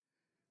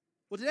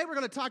Well, today we're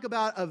going to talk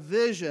about a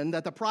vision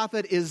that the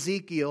prophet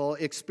Ezekiel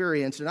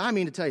experienced. And I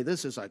mean to tell you,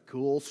 this is a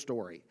cool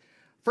story.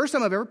 First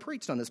time I've ever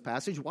preached on this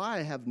passage. Why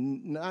I have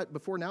not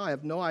before now, I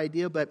have no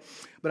idea. But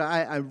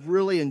I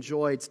really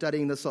enjoyed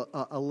studying this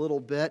a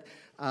little bit.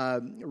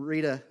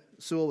 Rita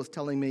Sewell was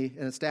telling me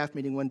in a staff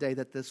meeting one day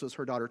that this was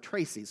her daughter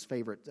Tracy's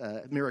favorite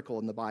miracle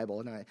in the Bible,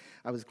 and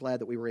I was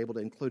glad that we were able to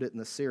include it in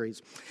the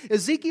series.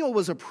 Ezekiel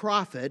was a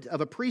prophet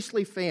of a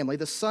priestly family,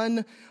 the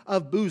son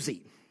of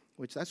Buzi,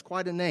 which that's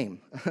quite a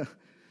name.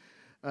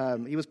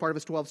 He was part of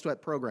his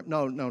 12-step program.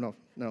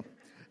 No.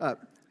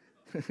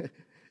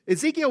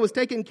 Ezekiel was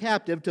taken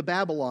captive to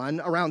Babylon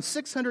around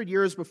 600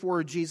 years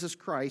before Jesus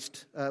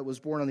Christ was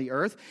born on the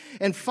earth.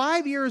 And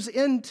 5 years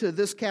into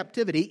this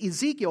captivity,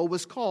 Ezekiel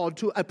was called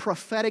to a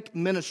prophetic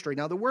ministry.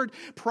 Now, the word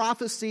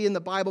prophecy in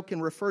the Bible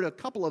can refer to a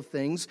couple of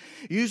things.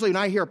 Usually when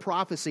I hear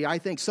prophecy, I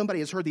think somebody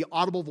has heard the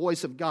audible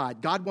voice of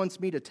God. God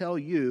wants me to tell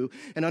you,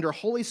 and under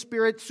Holy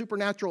Spirit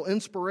supernatural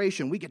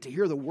inspiration, we get to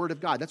hear the word of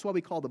God. That's why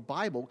we call the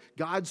Bible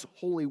God's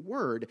holy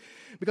word,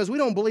 because we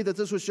don't believe that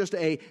this was just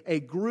a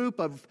group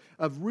of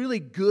really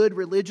good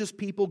religious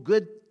people,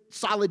 good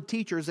solid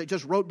teachers that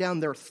just wrote down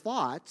their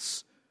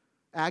thoughts,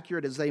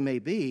 accurate as they may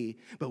be,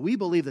 but we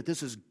believe that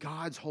this is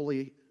God's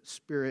Holy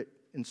Spirit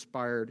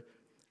inspired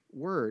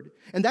word.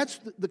 And that's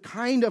the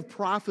kind of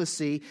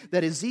prophecy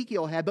that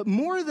Ezekiel had. But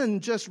more than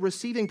just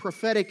receiving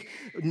prophetic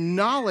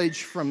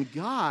knowledge from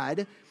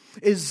God,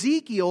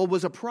 Ezekiel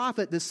was a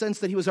prophet in the sense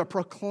that he was a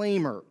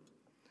proclaimer.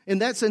 In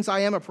that sense,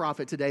 I am a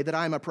prophet today, that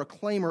I am a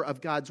proclaimer of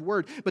God's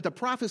word. But the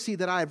prophecy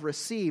that I have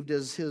received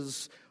is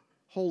his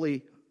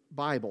holy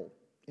Bible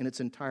in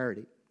its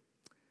entirety.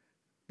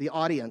 The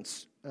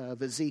audience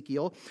of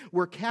Ezekiel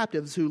were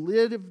captives who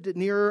lived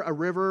near a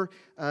river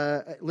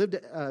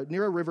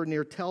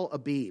near Tel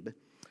Abib.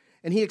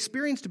 And he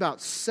experienced about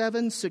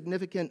 7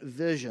 significant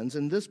visions,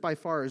 and this by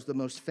far is the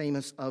most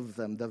famous of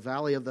them, the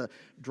Valley of the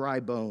Dry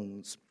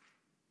Bones.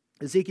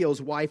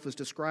 Ezekiel's wife was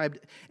described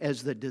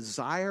as the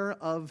desire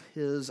of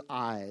his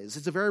eyes.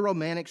 It's a very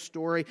romantic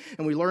story,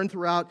 and we learn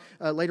throughout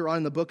later on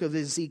in the book of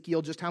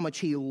Ezekiel just how much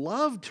he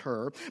loved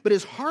her. But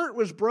his heart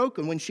was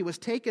broken when she was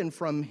taken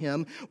from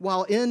him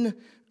while in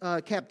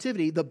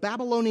captivity. The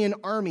Babylonian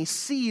army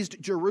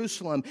seized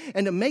Jerusalem.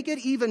 And to make it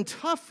even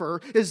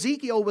tougher,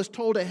 Ezekiel was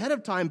told ahead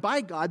of time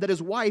by God that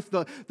his wife,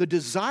 the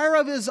desire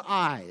of his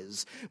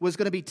eyes, was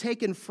going to be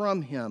taken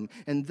from him.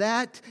 And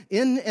that,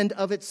 in and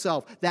of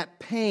itself, that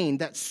pain,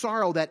 that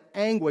sorrow, that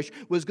anguish,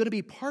 was going to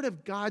be part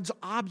of God's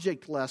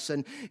object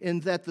lesson, in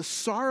that the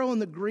sorrow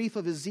and the grief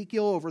of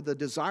Ezekiel over the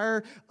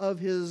desire of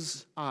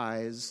his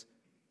eyes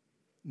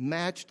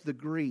matched the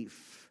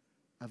grief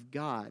of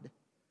God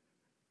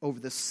over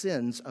the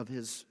sins of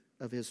his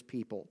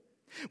people.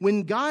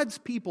 When God's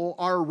people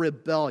are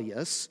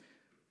rebellious,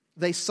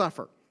 they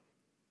suffer.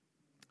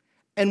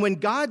 And when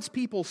God's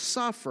people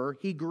suffer,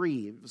 he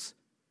grieves.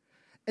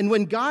 And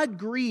when God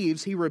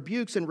grieves, he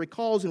rebukes and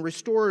recalls and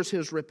restores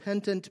his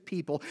repentant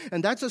people.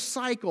 And that's a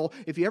cycle.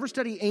 If you ever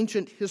study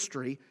ancient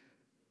history,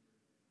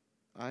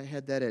 I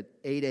had that at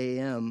 8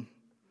 a.m.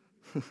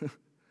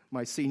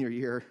 my senior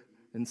year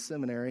in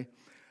seminary.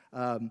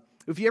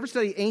 If you ever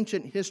study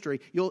ancient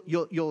history,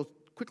 you'll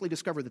quickly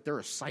discover that there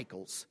are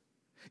cycles.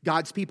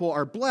 God's people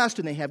are blessed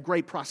and they have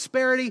great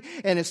prosperity,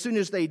 and as soon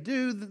as they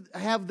do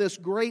have this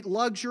great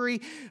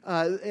luxury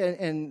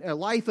and a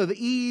life of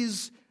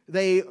ease,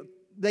 they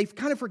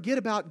kind of forget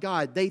about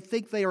God. They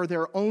think they are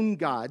their own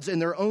gods in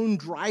their own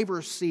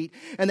driver's seat,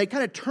 and they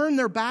kind of turn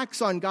their backs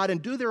on God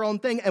and do their own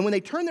thing. And when they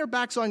turn their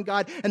backs on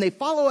God and they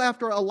follow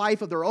after a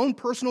life of their own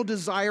personal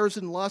desires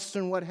and lusts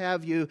and what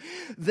have you,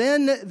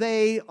 then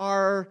they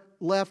are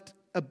left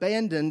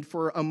abandoned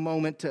for a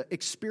moment to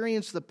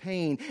experience the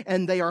pain,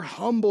 and they are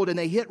humbled and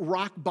they hit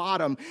rock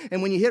bottom.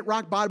 And when you hit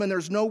rock bottom and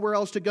there's nowhere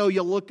else to go,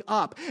 you look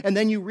up, and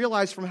then you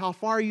realize from how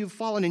far you've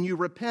fallen, and you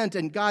repent,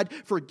 and God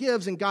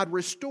forgives and God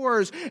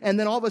restores, and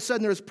then all of a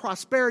sudden there's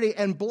prosperity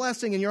and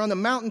blessing, and you're on the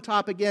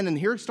mountaintop again, and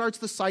here starts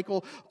the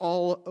cycle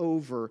all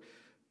over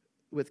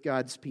with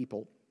God's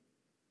people.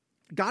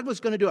 God was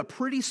going to do a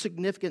pretty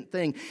significant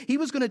thing. He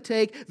was going to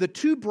take the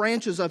 2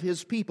 branches of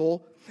his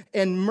people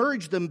and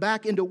merge them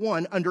back into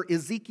one under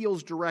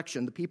Ezekiel's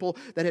direction. The people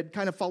that had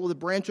kind of followed the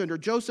branch under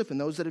Joseph and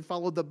those that had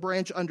followed the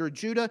branch under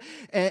Judah.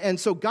 And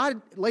so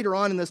God, later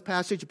on in this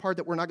passage, a part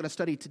that we're not going to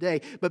study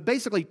today, but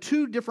basically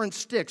 2 different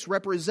sticks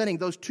representing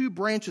those 2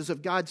 branches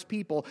of God's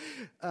people.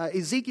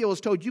 Ezekiel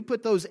is told, you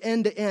put those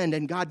end to end,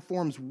 and God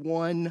forms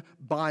one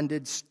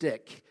bonded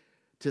stick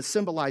to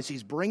symbolize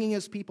he's bringing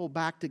his people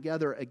back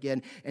together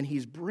again, and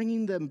he's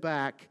bringing them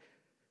back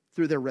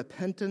through their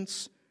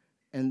repentance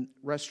and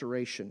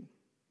restoration.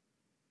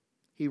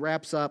 He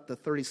wraps up the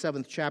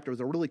 37th chapter with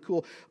a really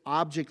cool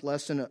object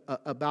lesson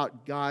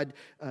about God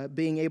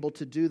being able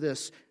to do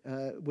this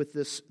with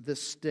this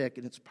stick,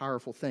 and it's a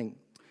powerful thing.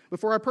 But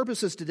for our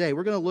purposes today,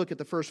 we're going to look at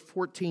the first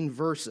 14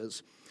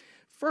 verses.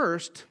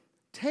 First,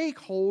 take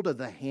hold of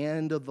the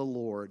hand of the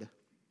Lord.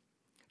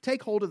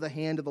 Take hold of the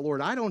hand of the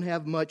Lord. I don't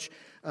have much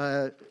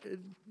to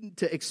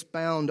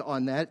expound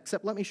on that,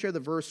 except let me share the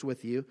verse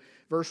with you.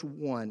 Verse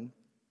 1.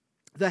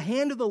 The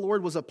hand of the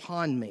Lord was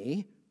upon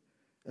me,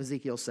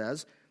 Ezekiel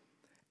says,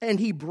 and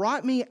he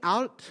brought me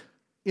out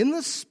in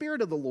the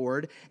spirit of the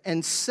Lord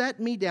and set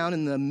me down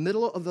in the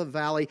middle of the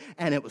valley,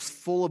 and it was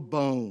full of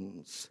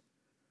bones.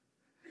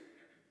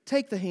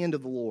 Take the hand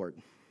of the Lord.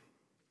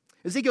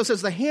 Ezekiel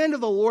says, the hand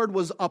of the Lord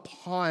was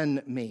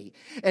upon me.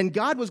 And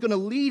God was going to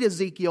lead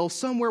Ezekiel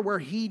somewhere where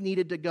he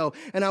needed to go.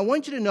 And I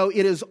want you to know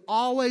it is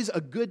always a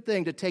good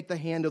thing to take the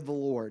hand of the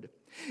Lord.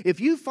 If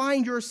you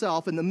find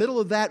yourself in the middle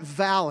of that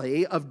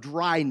valley of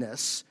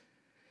dryness,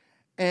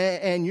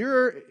 and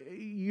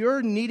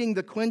you're needing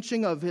the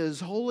quenching of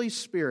His Holy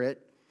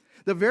Spirit,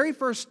 the very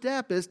first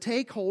step is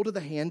take hold of the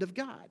hand of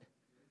God.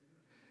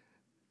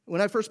 When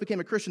I first became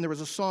a Christian, there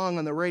was a song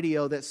on the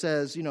radio that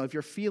says, if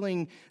you're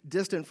feeling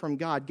distant from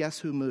God, guess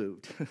who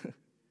moved?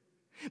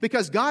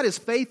 Because God is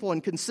faithful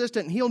and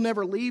consistent, and He'll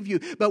never leave you.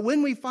 But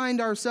when we find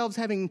ourselves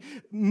having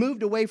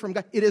moved away from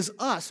God, it is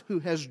us who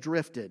has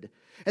drifted.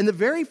 And the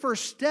very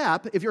first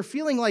step, if you're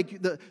feeling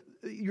like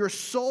your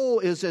soul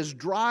is as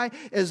dry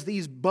as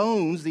these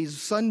bones,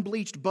 these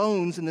sun-bleached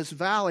bones in this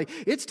valley,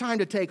 it's time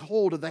to take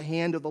hold of the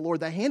hand of the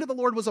Lord. The hand of the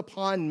Lord was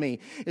upon me,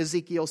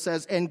 Ezekiel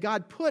says, and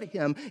God put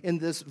him in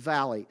this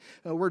valley.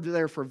 The word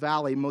there for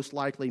valley most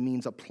likely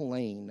means a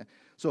plain.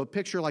 So a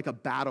picture like a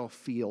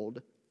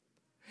battlefield.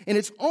 And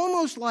it's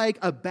almost like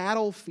a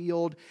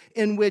battlefield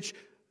in which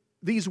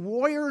these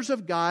warriors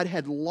of God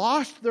had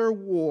lost their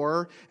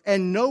war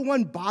and no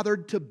one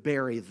bothered to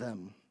bury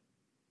them.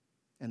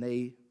 And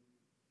they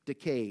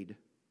decayed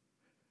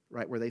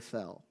right where they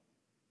fell.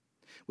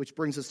 Which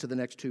brings us to the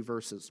next two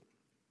verses.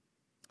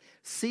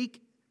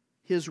 Seek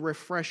His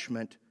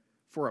refreshment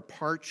for a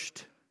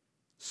parched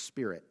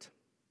spirit.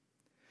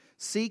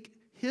 Seek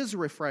His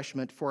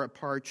refreshment for a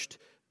parched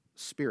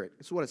spirit.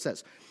 That's what it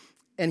says.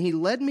 And He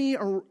led me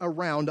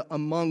around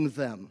among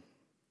them.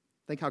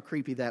 Think how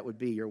creepy that would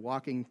be. You're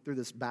walking through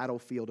this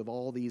battlefield of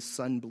all these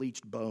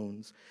sun-bleached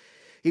bones.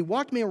 He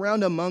walked me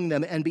around among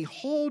them, and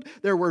behold,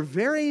 there were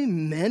very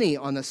many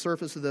on the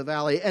surface of the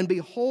valley, and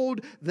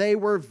behold, they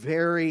were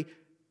very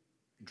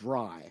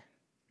dry.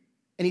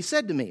 And He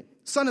said to me,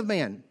 Son of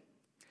man,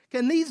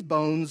 can these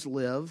bones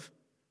live?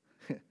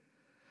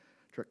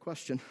 Trick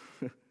question.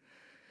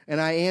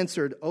 And I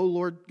answered, O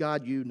Lord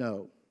God, you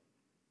know.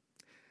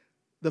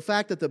 The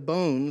fact that the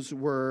bones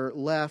were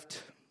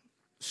left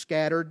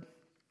scattered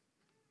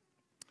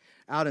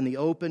out in the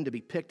open to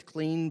be picked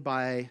clean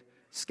by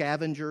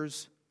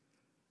scavengers,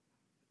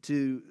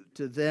 to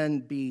then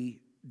be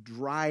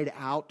dried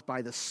out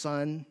by the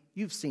sun.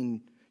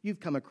 You've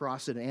come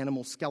across an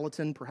animal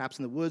skeleton, perhaps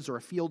in the woods or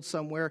a field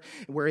somewhere,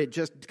 where it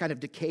just kind of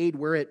decayed,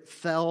 where it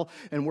fell,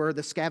 and where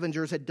the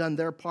scavengers had done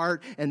their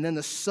part, and then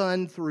the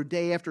sun through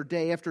day after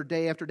day after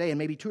day after day, and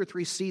maybe 2 or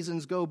 3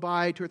 seasons go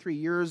by, 2 or 3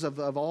 years of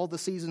all the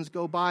seasons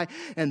go by,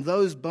 and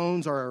those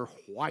bones are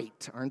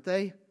white, aren't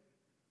they?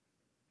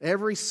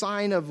 Every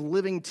sign of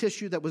living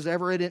tissue that was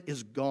ever in it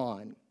is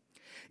gone.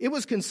 It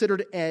was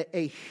considered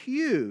a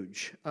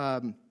huge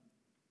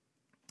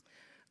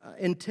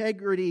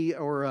integrity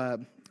or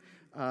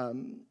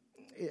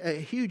a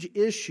huge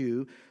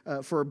issue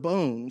for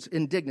bones.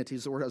 Indignity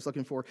is the word I was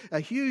looking for. A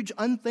huge,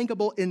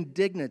 unthinkable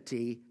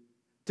indignity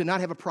to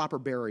not have a proper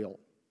burial.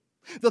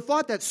 The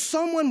thought that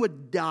someone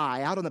would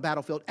die out on the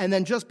battlefield and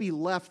then just be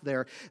left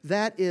there,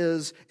 that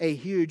is a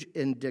huge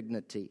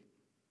indignity.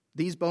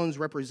 These bones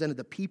represented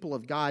the people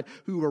of God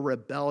who were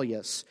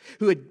rebellious,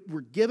 who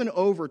were given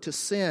over to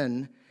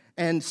sin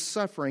and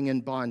suffering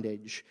and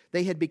bondage.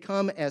 They had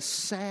become as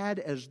sad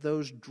as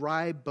those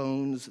dry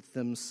bones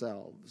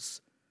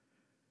themselves.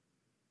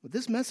 With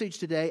this message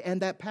today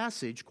and that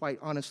passage, quite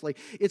honestly,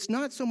 it's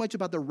not so much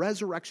about the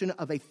resurrection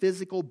of a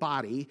physical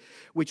body,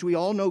 which we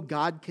all know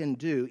God can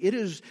do. It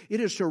is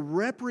to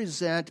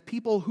represent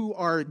people who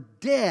are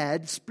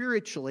dead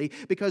spiritually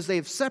because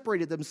they've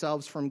separated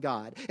themselves from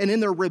God. And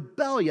in their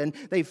rebellion,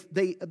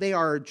 they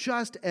are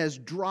just as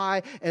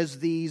dry as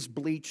these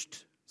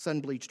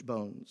sun-bleached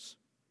bones.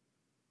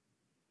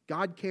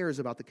 God cares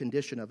about the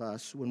condition of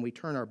us when we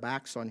turn our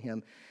backs on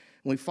Him,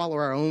 when we follow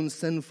our own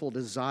sinful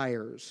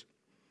desires.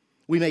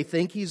 We may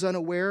think He's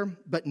unaware,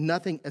 but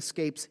nothing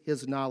escapes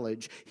His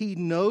knowledge. He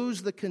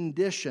knows the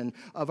condition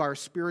of our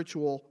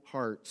spiritual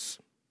hearts.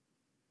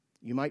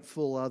 You might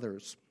fool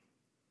others.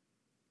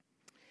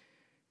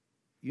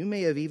 You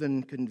may have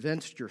even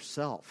convinced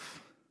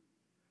yourself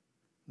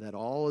that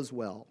all is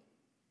well.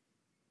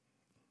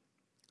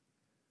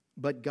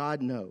 But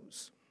God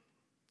knows.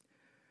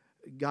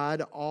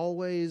 God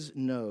always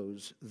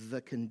knows the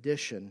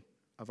condition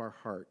of our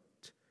heart.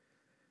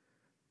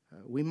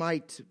 We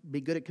might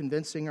be good at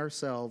convincing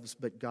ourselves,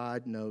 but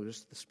God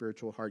knows the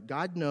spiritual heart.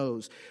 God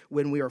knows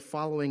when we are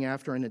following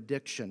after an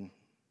addiction,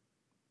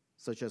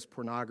 such as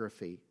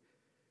pornography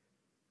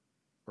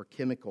or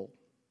chemical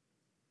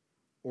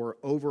or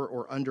over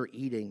or under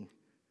eating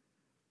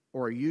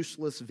or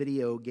useless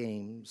video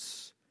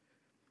games.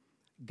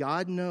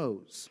 God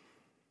knows.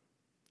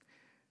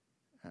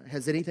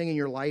 Has anything in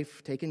your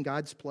life taken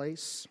God's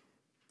place?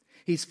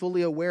 He's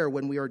fully aware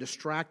when we are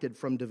distracted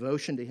from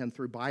devotion to Him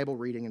through Bible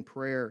reading and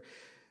prayer.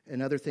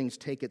 and other things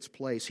take its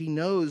place. He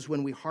knows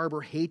when we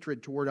harbor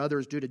hatred toward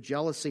others due to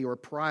jealousy or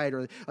pride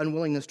or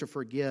unwillingness to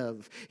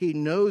forgive. He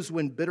knows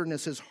when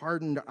bitterness has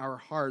hardened our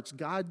hearts.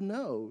 God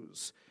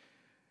knows.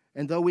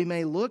 And though we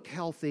may look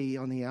healthy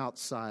on the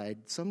outside,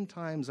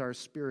 sometimes our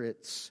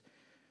spirits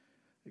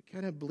are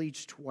kind of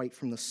bleached white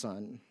from the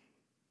sun.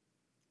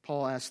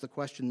 Paul asks the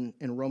question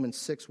in Romans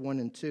 6, 1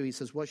 and 2. He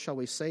says, "What shall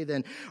we say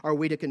then? Are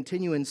we to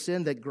continue in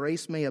sin that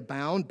grace may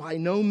abound? By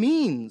no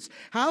means.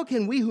 How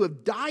can we who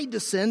have died to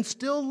sin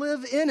still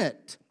live in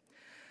it?"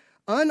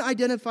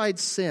 Unidentified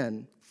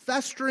sin,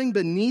 festering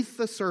beneath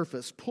the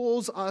surface,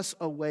 pulls us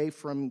away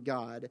from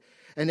God.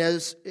 And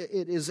as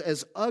it is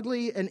as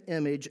ugly an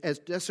image as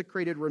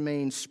desecrated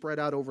remains spread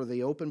out over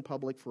the open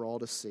public for all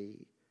to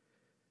see.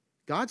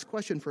 God's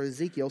question for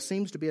Ezekiel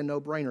seems to be a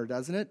no-brainer,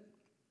 doesn't it?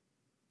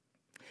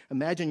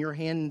 Imagine you're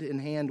hand in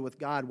hand with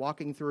God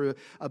walking through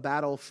a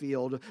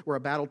battlefield where a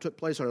battle took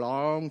place a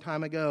long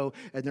time ago,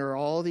 and there are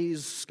all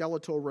these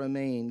skeletal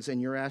remains,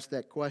 and you're asked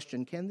that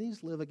question, can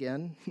these live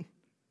again?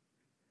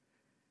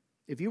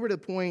 If you were to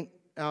point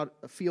out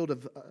a field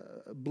of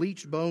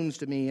bleached bones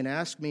to me and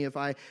ask me if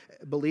I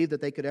believe that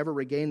they could ever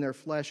regain their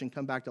flesh and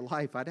come back to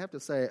life, I'd have to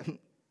say,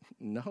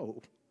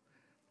 no.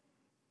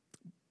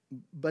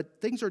 But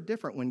things are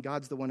different when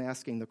God's the one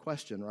asking the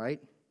question,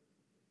 right?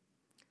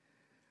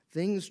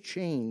 Things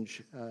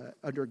change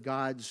under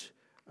God's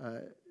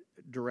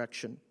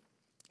direction.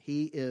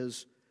 He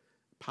is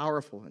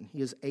powerful and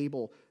He is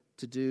able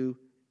to do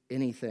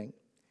anything.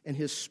 And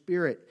His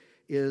Spirit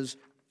is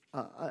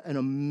an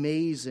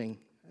amazing,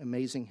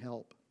 amazing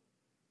help.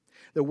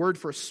 The word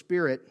for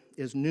spirit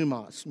is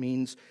pneumos,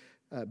 means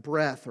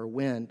breath or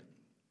wind.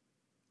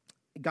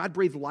 God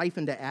breathed life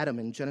into Adam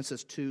in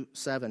Genesis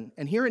 2:7.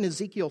 And here in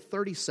Ezekiel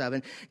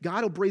 37,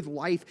 God will breathe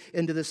life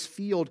into this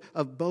field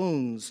of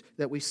bones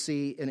that we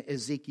see in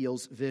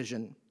Ezekiel's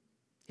vision.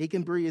 He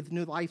can breathe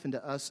new life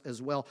into us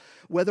as well.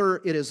 Whether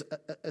it is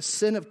a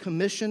sin of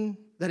commission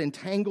that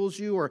entangles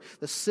you or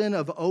the sin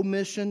of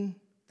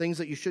omission, things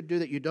that you should do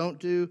that you don't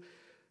do,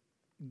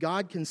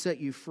 God can set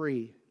you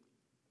free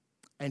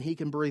and He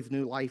can breathe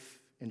new life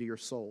into your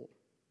soul.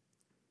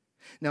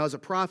 Now, as a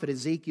prophet,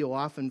 Ezekiel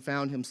often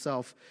found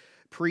himself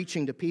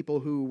preaching to people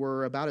who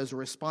were about as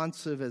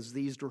responsive as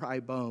these dry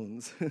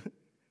bones.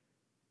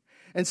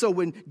 And so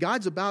when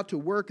God's about to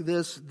work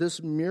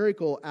this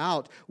miracle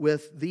out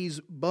with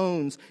these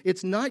bones,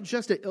 it's not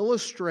just to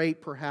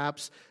illustrate,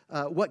 perhaps,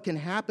 what can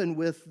happen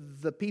with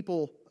the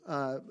people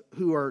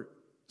who are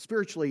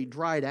spiritually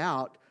dried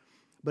out,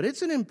 but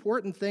it's an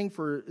important thing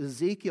for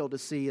Ezekiel to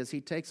see as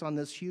he takes on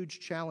this huge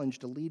challenge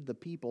to lead the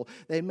people.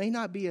 They may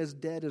not be as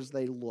dead as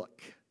they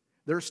look.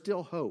 There's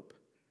still hope.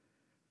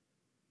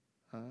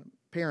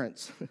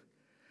 Parents,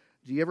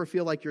 do you ever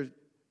feel like you're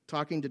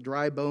talking to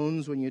dry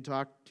bones when you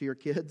talk to your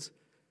kids?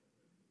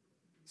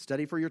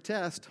 Study for your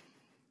test.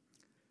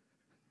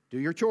 Do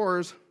your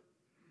chores.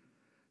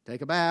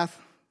 Take a bath.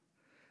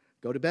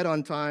 Go to bed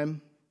on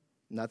time.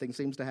 Nothing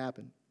seems to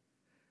happen.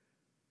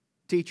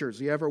 Teachers,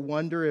 do you ever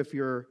wonder if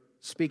you're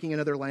speaking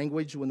another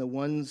language when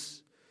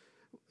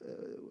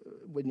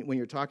when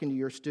you're talking to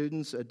your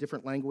students, a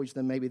different language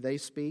than maybe they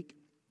speak?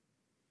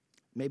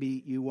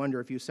 Maybe you wonder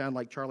if you sound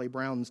like Charlie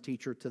Brown's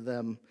teacher to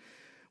them.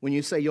 When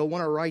you say you'll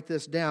want to write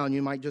this down,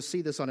 you might just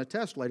see this on a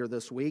test later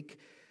this week,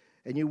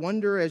 and you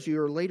wonder as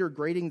you're later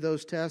grading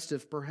those tests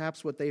if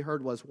perhaps what they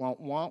heard was wah,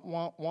 wah,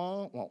 wah,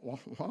 wah, wah, wah,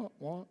 wah,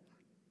 wah.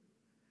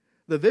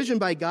 The vision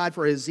by God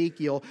for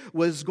Ezekiel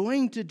was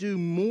going to do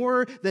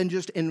more than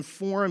just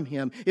inform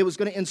him. It was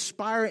going to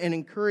inspire and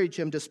encourage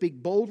him to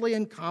speak boldly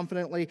and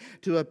confidently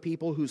to a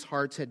people whose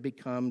hearts had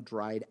become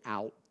dried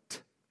out.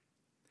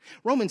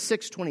 Romans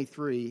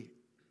 6:23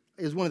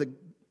 is one of the,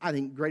 I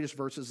think, greatest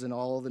verses in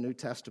all of the New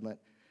Testament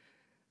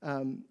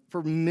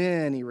for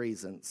many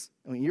reasons.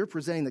 I mean, you're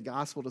presenting the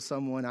gospel to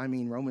someone. I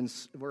mean,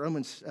 Romans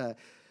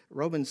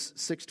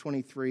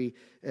 6:23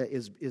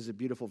 is a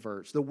beautiful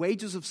verse. The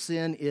wages of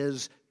sin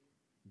is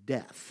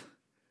death.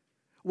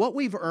 What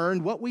we've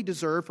earned, what we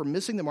deserve for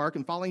missing the mark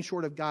and falling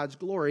short of God's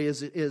glory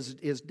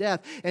is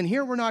death. And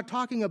here we're not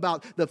talking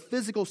about the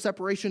physical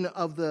separation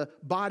of the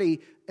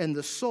body and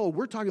the soul.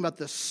 We're talking about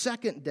the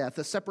second death,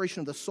 the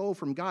separation of the soul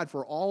from God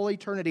for all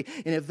eternity.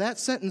 And if that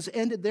sentence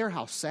ended there,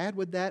 how sad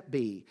would that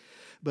be?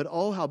 But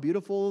oh, how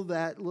beautiful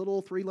that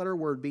little three-letter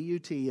word,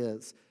 B-U-T,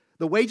 is.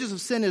 The wages of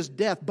sin is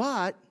death,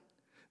 but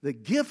the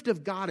gift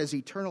of God is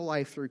eternal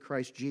life through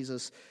Christ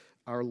Jesus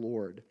our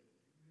Lord.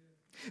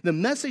 The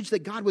message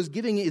that God was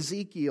giving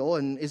Ezekiel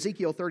in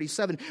Ezekiel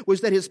 37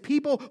 was that his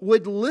people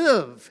would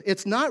live.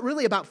 It's not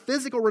really about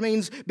physical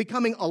remains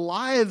becoming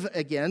alive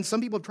again.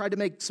 Some people have tried to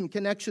make some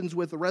connections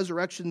with the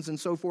resurrections and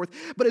so forth,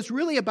 but it's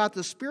really about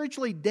the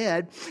spiritually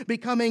dead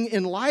becoming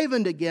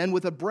enlivened again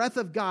with a breath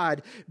of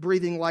God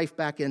breathing life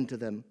back into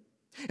them.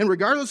 And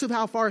regardless of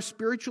how far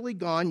spiritually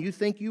gone you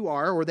think you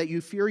are, or that you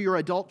fear your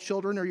adult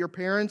children or your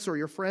parents or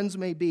your friends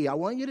may be, I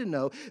want you to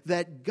know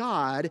that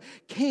God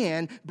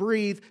can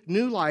breathe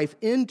new life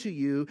into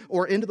you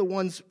or into the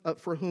ones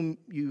for whom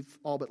you've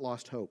all but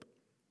lost hope.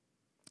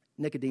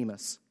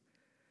 Nicodemus.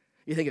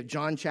 You think of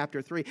John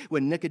chapter 3,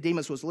 when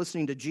Nicodemus was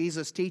listening to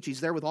Jesus teach.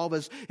 He's there with all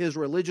of his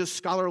religious,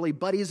 scholarly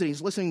buddies, and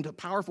he's listening to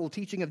powerful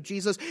teaching of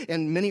Jesus,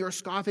 and many are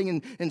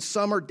scoffing, and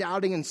some are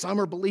doubting, and some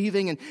are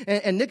believing.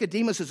 And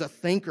Nicodemus is a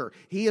thinker.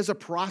 He is a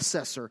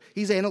processor.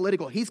 He's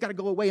analytical. He's got to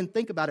go away and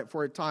think about it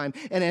for a time.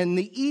 And in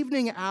the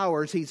evening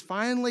hours, he's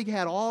finally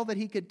had all that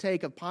he could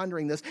take of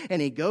pondering this,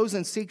 and he goes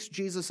and seeks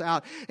Jesus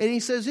out. And he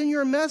says, in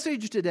your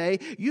message today,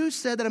 you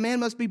said that a man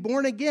must be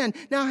born again.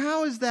 Now,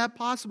 how is that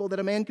possible that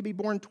a man could be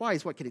born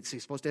twice? What, is he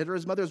supposed to enter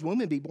his mother's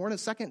womb and be born a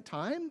second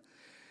time?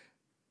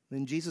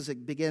 Then Jesus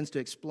begins to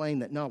explain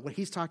that no, what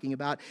he's talking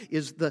about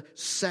is the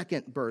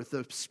second birth,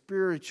 the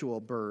spiritual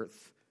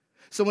birth.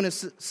 So when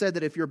it's said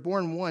that if you're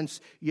born once,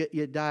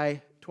 you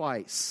die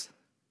twice,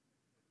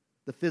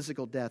 the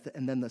physical death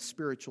and then the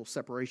spiritual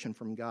separation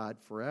from God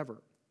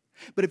forever.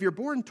 But if you're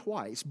born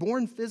twice,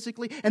 born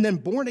physically and then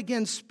born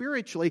again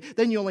spiritually,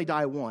 then you only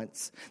die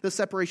once, the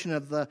separation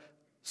of the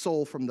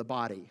soul from the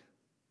body.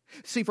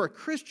 See, for a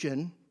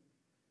Christian,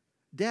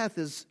 death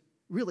is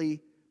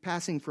really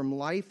passing from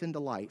life into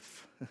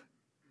life.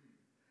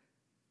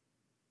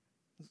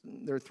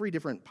 There are three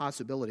different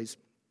possibilities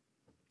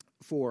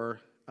for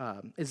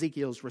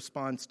Ezekiel's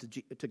response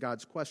to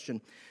God's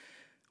question.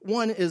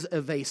 One is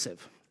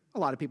evasive. A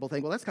lot of people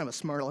think, well, that's kind of a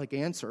smart-like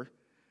answer.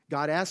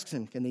 God asks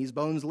him, can these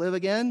bones live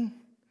again?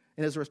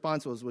 And his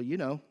response was, well, you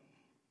know.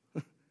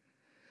 In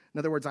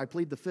other words, I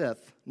plead the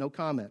fifth, no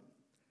comment.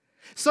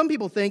 Some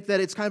people think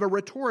that it's kind of a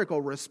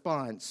rhetorical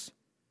response.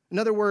 In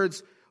other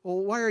words, well,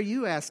 why are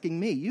you asking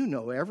me? You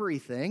know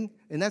everything.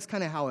 And that's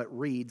kind of how it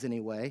reads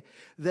anyway,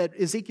 that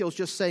Ezekiel's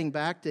just saying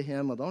back to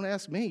him, well, don't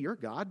ask me, you're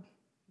God.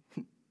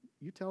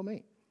 You tell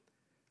me.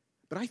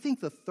 But I think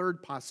the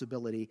third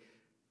possibility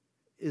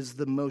is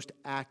the most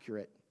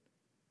accurate,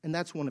 and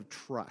that's one of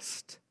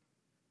trust.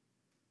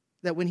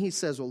 That when he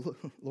says, well,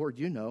 Lord,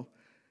 you know,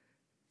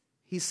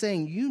 he's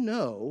saying, you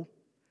know,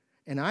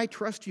 and I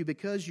trust you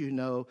because you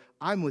know,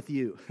 I'm with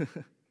you.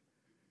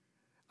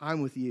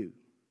 I'm with you.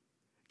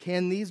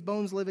 Can these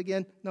bones live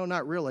again? No,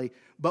 not really.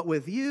 But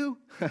with you,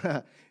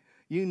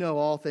 you know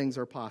all things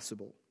are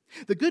possible.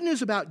 The good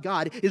news about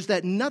God is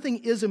that nothing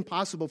is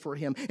impossible for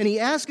him. And he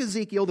asked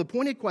Ezekiel the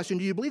pointed question,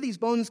 do you believe these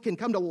bones can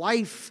come to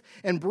life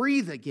and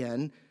breathe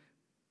again?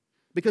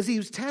 Because he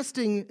was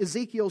testing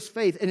Ezekiel's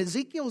faith. And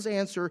Ezekiel's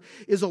answer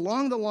is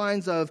along the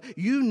lines of,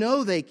 you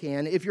know they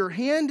can. If your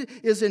hand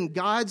is in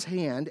God's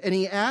hand, and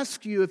he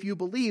asks you if you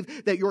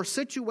believe that your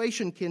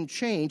situation can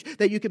change,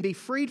 that you can be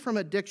freed from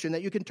addiction,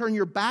 that you can turn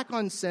your back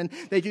on sin,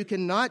 that you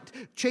cannot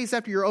chase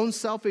after your own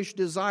selfish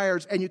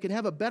desires, and you can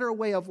have a better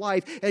way of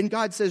life. And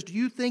God says, do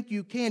you think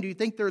you can? Do you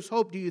think there's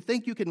hope? Do you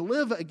think you can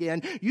live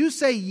again? You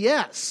say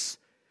yes,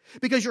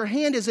 because your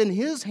hand is in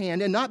his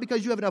hand, and not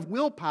because you have enough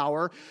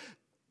willpower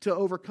to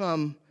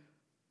overcome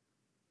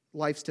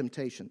life's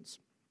temptations.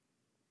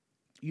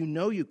 You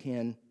know you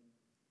can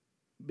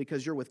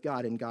because you're with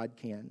God and God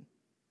can.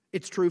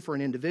 It's true for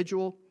an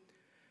individual.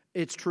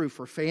 It's true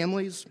for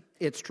families.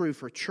 It's true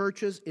for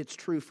churches. It's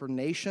true for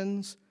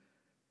nations.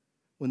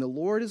 When the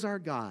Lord is our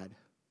God,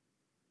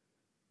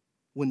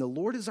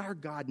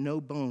 no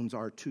bones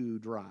are too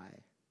dry.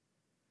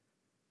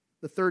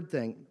 The third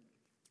thing,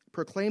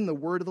 proclaim the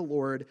word of the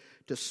Lord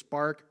to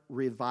spark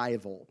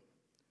revival.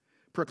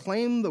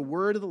 Proclaim the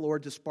word of the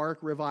Lord to spark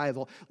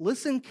revival.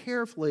 Listen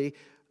carefully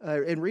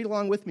and read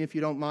along with me if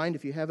you don't mind.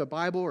 If you have a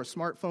Bible or a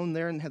smartphone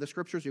there and have the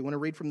scriptures, you want to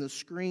read from the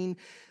screen.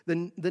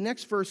 Then the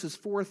next verse is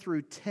 4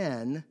 through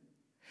 10.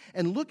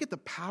 And look at the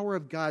power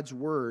of God's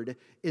word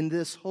in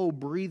this whole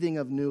breathing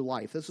of new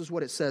life. This is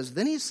what it says.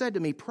 Then he said to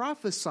me,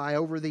 prophesy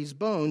over these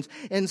bones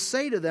and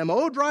say to them,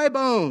 O dry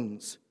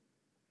bones,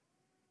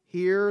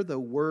 hear the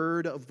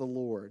word of the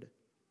Lord.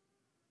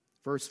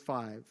 Verse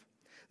 5.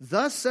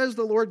 Thus says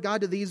the Lord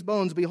God to these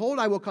bones, behold,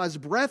 I will cause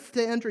breath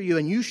to enter you,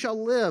 and you shall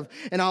live.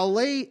 And I'll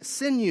lay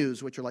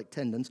sinews, which are like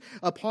tendons,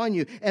 upon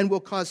you, and will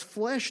cause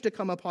flesh to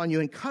come upon you,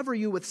 and cover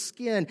you with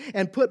skin,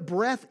 and put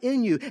breath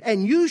in you,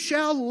 and you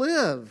shall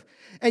live.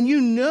 And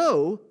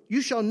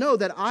you shall know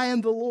that I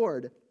am the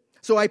Lord.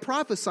 So I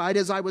prophesied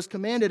as I was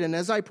commanded, and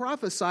as I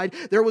prophesied,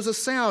 there was a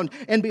sound,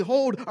 and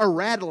behold, a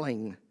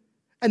rattling.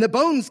 And the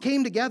bones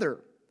came together,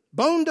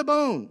 bone to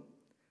bone.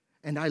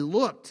 And I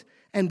looked,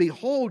 and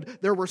behold,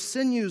 there were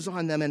sinews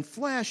on them, and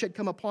flesh had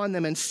come upon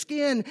them, and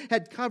skin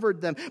had covered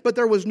them, but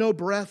there was no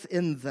breath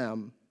in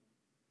them.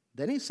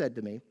 Then he said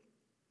to me,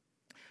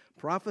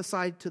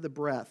 prophesy to the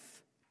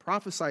breath,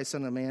 prophesy,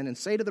 son of man, and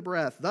say to the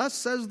breath, thus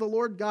says the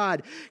Lord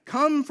God,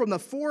 come from the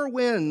four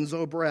winds,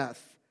 O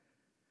breath.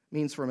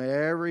 Means from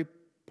every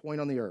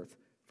point on the earth,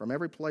 from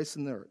every place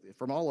in the earth,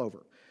 from all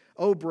over.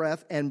 O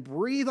breath, and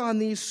breathe on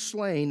these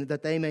slain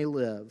that they may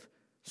live.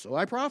 So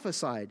I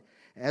prophesied,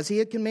 as he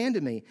had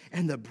commanded me,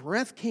 and the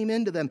breath came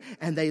into them,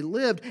 and they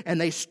lived, and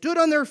they stood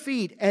on their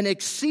feet, an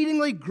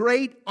exceedingly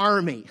great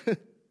army.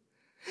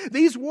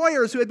 These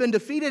warriors who had been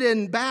defeated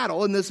in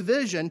battle in this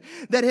vision,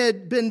 that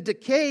had been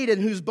decayed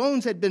and whose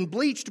bones had been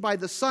bleached by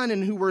the sun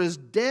and who were as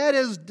dead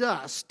as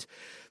dust,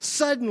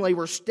 suddenly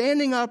were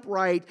standing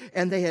upright,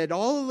 and they had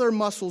all of their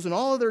muscles and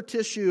all of their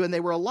tissue, and they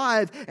were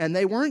alive, and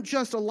they weren't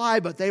just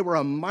alive, but they were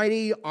a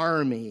mighty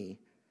army.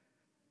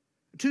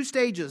 2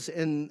 stages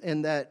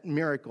in that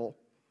miracle.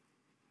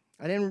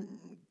 I didn't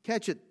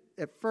catch it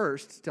at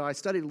first until I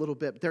studied a little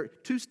bit, but there are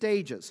 2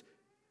 stages.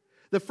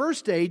 The first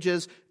stage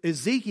is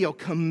Ezekiel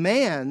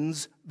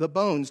commands the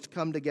bones to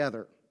come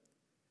together.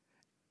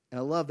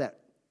 And I love that.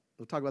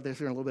 We'll talk about this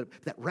here in a little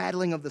bit. That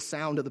rattling of the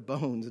sound of the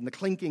bones and the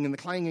clinking and the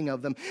clanging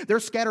of them. They're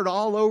scattered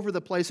all over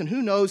the place. And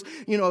who knows,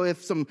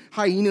 if some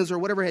hyenas or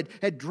whatever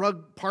had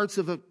drug parts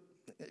of a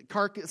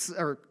carcass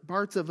or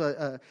parts of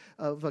a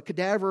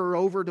cadaver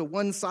over to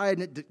one side.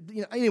 And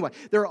anyway,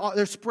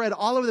 they're spread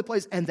all over the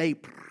place. And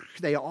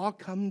they all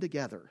come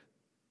together.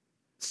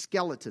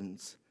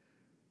 Skeletons.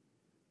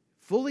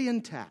 Fully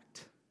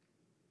intact,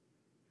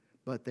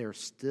 but they're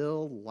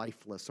still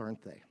lifeless,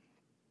 aren't they?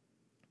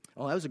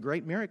 Oh, that was a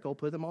great miracle,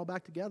 put them all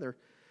back together.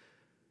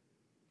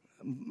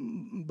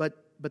 But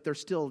they're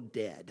still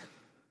dead.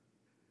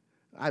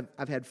 I've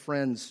had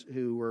friends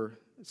who were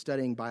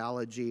studying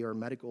biology or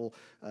medical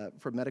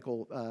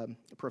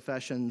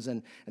professions,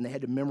 and they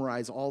had to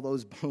memorize all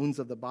those bones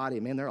of the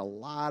body. Man, there are a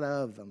lot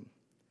of them.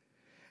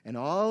 And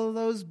all of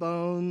those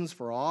bones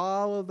for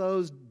all of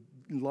those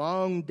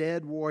long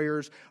dead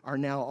warriors are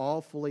now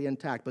all fully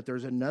intact. But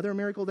there's another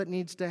miracle that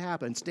needs to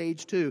happen,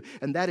 stage 2,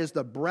 and that is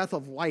the breath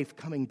of life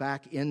coming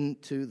back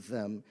into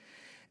them.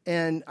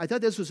 And I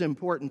thought this was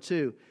important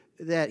too,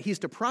 that he's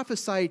to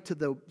prophesy to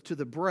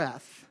the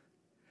breath.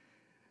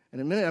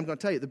 And in a minute I'm going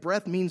to tell you, the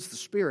breath means the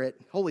Spirit,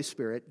 Holy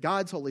Spirit,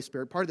 God's Holy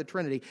Spirit, part of the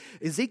Trinity.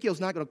 Ezekiel's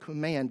not going to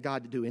command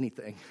God to do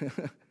anything.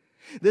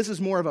 This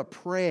is more of a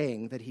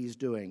praying that he's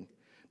doing.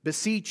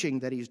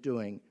 Beseeching that he's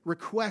doing,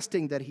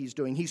 requesting that he's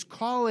doing. He's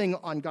calling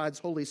on God's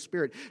Holy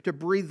Spirit to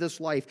breathe this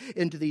life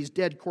into these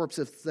dead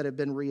corpses that have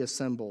been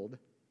reassembled.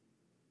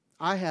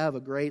 I have a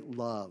great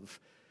love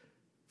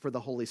for the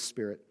Holy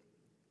Spirit.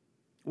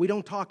 We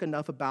don't talk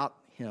enough about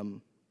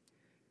him.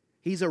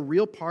 He's a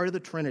real part of the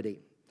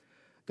Trinity.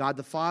 God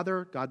the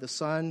Father, God the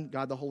Son,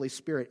 God the Holy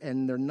Spirit.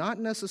 And they're not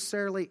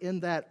necessarily in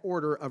that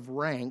order of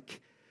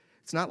rank.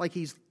 It's not like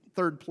he's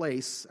 3rd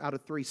place out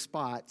of 3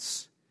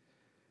 spots.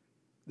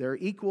 They're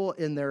equal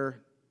in their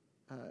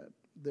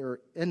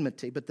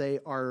enmity, but they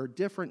are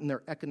different in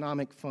their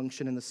economic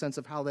function in the sense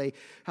of how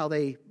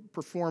they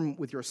perform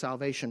with your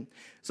salvation.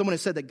 Someone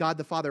has said that God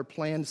the Father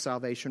planned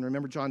salvation.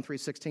 Remember John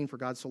 3:16, for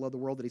God so loved the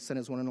world that he sent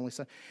his one and only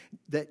Son.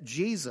 That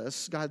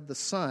Jesus, God the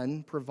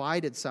Son,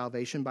 provided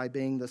salvation by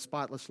being the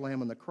spotless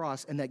lamb on the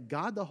cross, and that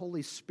God the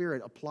Holy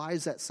Spirit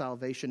applies that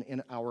salvation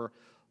in our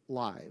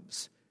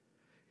lives.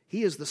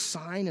 He is the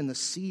sign and the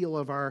seal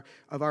of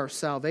our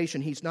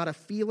salvation. He's not a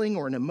feeling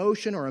or an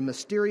emotion or a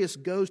mysterious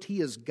ghost. He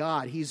is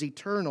God. He's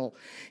eternal.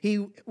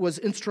 He was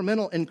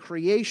instrumental in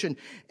creation,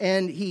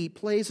 and he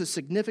plays a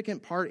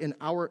significant part in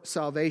our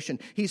salvation.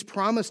 He's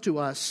promised to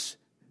us,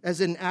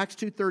 as in Acts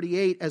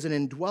 2:38, as an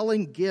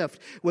indwelling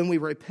gift when we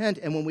repent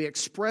and when we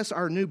express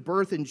our new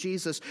birth in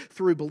Jesus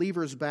through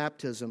believers'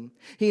 baptism.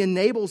 He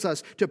enables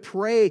us to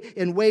pray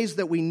in ways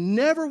that we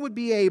never would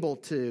be able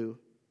to.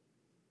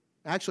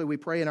 Actually, we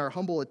pray in our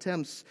humble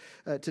attempts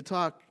to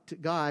talk to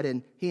God,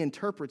 and he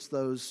interprets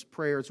those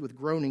prayers with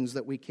groanings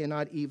that we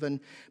cannot even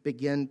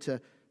begin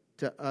to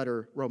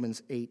utter,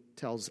 Romans 8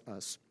 tells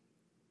us.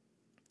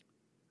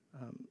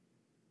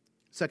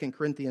 2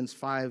 Corinthians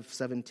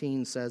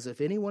 5:17 says,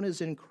 if anyone is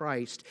in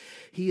Christ,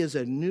 he is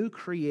a new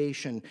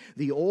creation.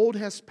 The old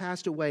has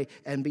passed away,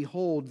 and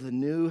behold, the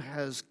new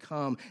has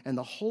come. And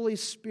the Holy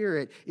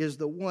Spirit is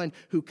the one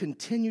who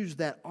continues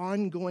that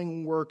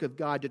ongoing work of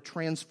God to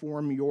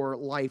transform your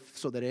life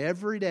so that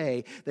every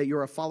day that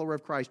you're a follower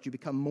of Christ, you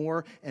become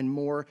more and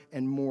more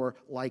and more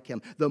like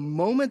him. The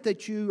moment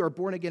that you are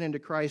born again into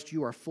Christ,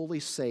 you are fully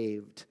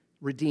saved,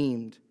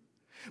 redeemed.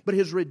 But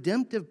his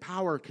redemptive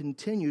power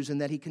continues in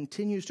that he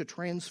continues to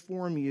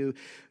transform you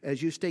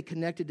as you stay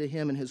connected to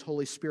him and his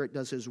Holy Spirit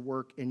does his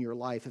work in your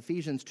life.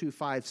 Ephesians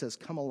 2:5 says,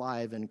 come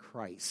alive in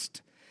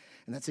Christ.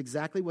 And that's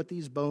exactly what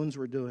these bones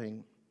were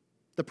doing.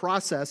 The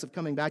process of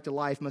coming back to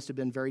life must have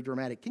been very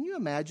dramatic. Can you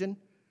imagine?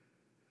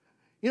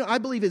 I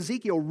believe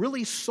Ezekiel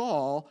really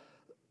saw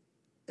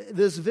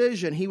this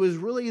vision. He was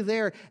really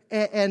there.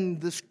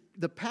 And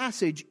the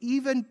passage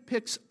even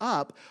picks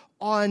up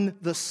on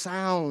the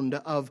sound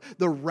of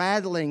the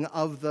rattling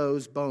of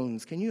those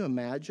bones. Can you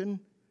imagine?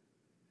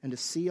 And to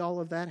see all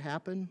of that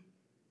happen?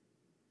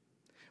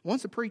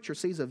 Once a preacher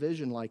sees a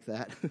vision like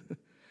that,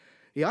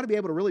 he ought to be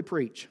able to really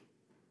preach.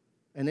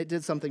 And it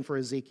did something for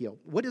Ezekiel.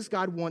 What does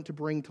God want to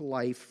bring to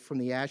life from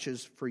the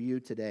ashes for you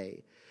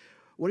today?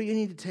 What do you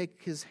need to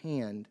take his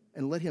hand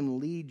and let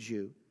him lead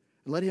you?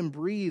 And let him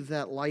breathe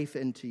that life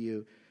into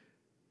you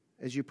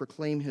as you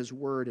proclaim his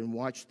word and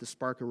watch the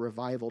spark of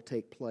revival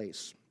take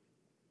place.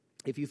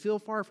 If you feel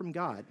far from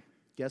God,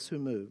 guess who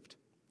moved?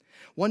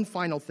 One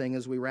final thing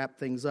as we wrap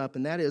things up,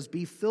 and that is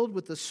be filled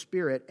with the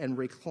Spirit and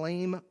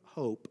reclaim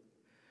hope.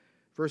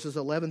 verses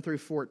 11 through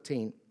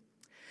 14.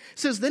 It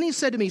says, "Then he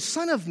said to me,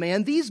 Son of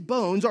man, these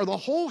bones are the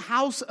whole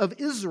house of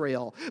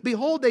Israel.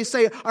 Behold, they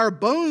say, our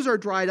bones are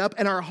dried up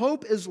and our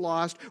hope is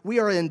lost. We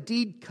are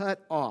indeed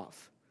cut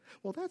off."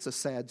 Well, that's a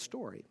sad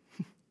story.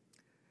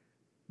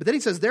 But then he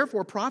says,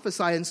 "Therefore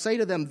prophesy and say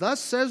to them, Thus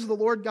says the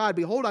Lord God,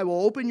 Behold, I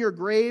will open your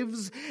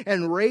graves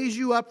and raise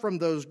you up from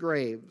those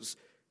graves."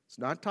 It's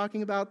not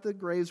talking about the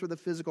graves where the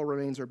physical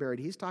remains are buried.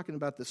 He's talking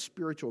about the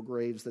spiritual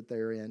graves that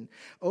they're in.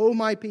 "O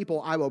my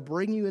people, I will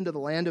bring you into the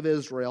land of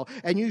Israel,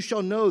 and you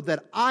shall know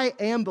that I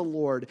am the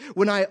Lord.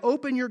 When I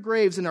open your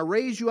graves and I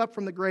raise you up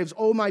from the graves,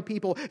 O my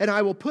people, and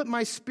I will put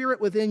my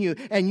spirit within you,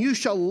 and you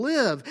shall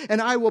live,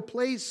 and I will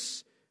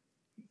place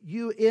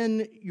you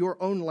in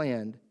your own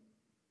land.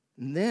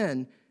 And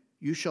then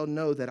you shall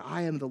know that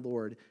I am the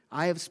Lord.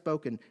 I have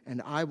spoken,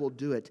 and I will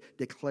do it,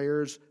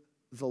 declares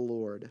the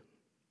Lord."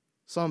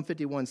 Psalm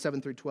 51,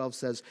 7 through 12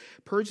 says,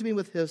 "Purge me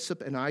with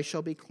hyssop, and I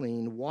shall be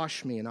clean.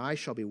 Wash me, and I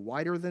shall be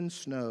whiter than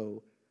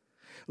snow.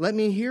 Let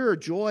me hear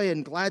joy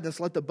and gladness.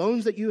 Let the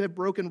bones that you have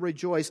broken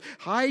rejoice.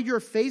 Hide your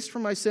face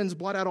from my sins.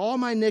 Blot out all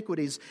my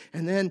iniquities."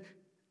 And then,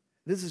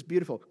 this is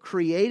beautiful.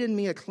 "Create in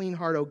me a clean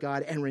heart, O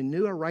God, and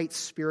renew a right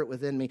spirit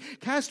within me.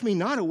 Cast me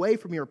not away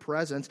from your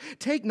presence.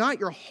 Take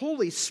not your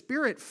Holy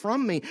Spirit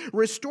from me.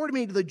 Restore to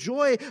me the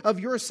joy of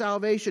your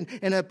salvation,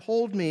 and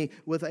uphold me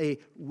with a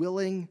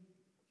willing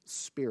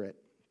spirit."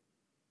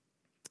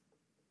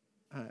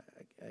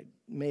 I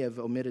may have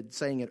omitted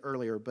saying it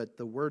earlier, but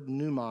the word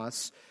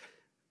pneumos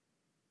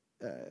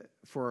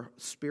for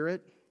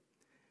spirit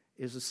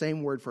is the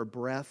same word for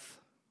breath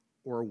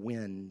or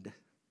wind.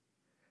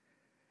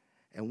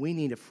 And we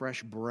need a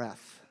fresh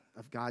breath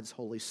of God's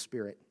Holy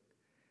Spirit.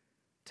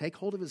 Take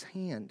hold of his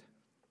hand.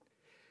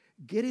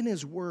 Get in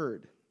his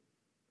word.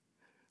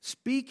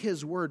 Speak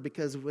his word,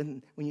 because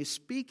when you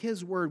speak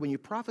his word, when you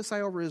prophesy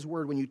over his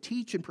word, when you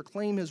teach and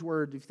proclaim his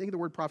word, if you think of the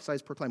word prophesy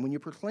as proclaim, when you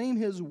proclaim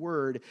his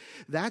word,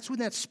 that's when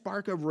that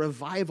spark of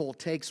revival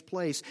takes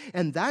place.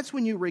 And that's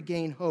when you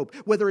regain hope,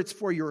 whether it's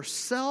for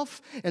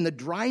yourself and the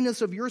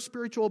dryness of your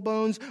spiritual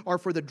bones, or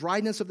for the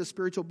dryness of the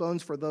spiritual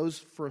bones for those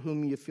for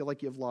whom you feel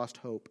like you've lost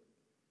hope.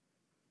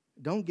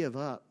 Don't give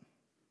up.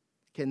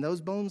 Can those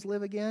bones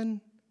live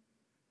again?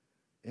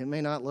 It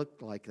may not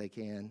look like they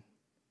can.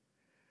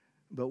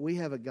 But we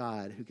have a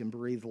God who can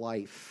breathe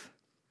life,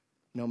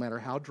 no matter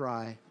how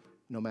dry,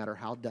 no matter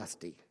how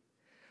dusty.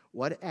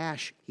 What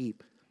ash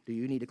heap do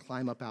you need to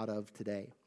climb up out of today?